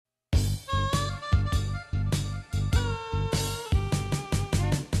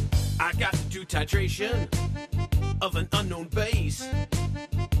do titration of an unknown base.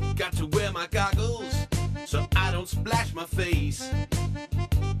 Got to wear my goggles so I don't splash my face.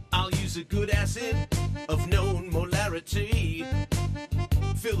 I'll use a good acid of known molarity.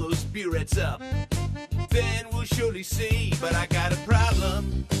 Fill those burets up, then we'll surely see. But I got a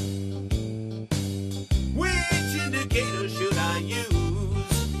problem. Which indicator should I use?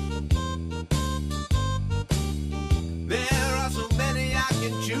 There are so many I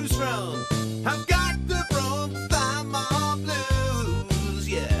can choose from. I've got the Bromthymol blues,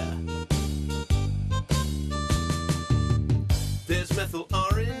 yeah. There's methyl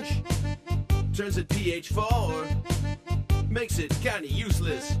orange, turns at pH 4, makes it kinda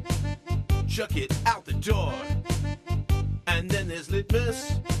useless, chuck it out the door. And then there's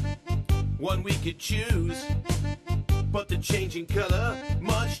litmus, one we could choose, but the changing color,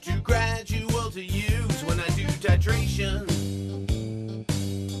 much too gradual to use when I do titration.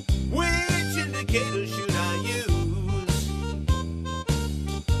 Which indicator should I use?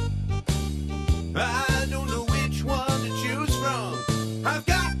 I don't know which one to choose from. I've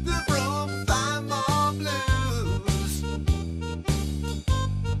got the Bromthymol blues.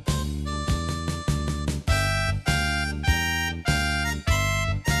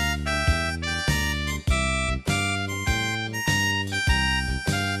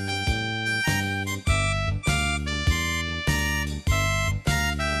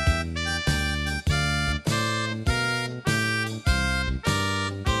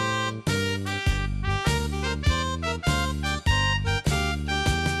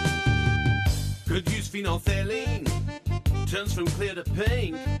 Could use phenolphthalein, turns from clear to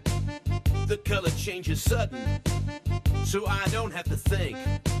pink. The color changes sudden, so I don't have to think.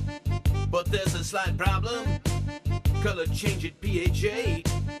 But there's a slight problem. Color change at pH 8,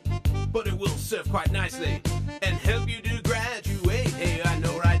 but it will serve quite nicely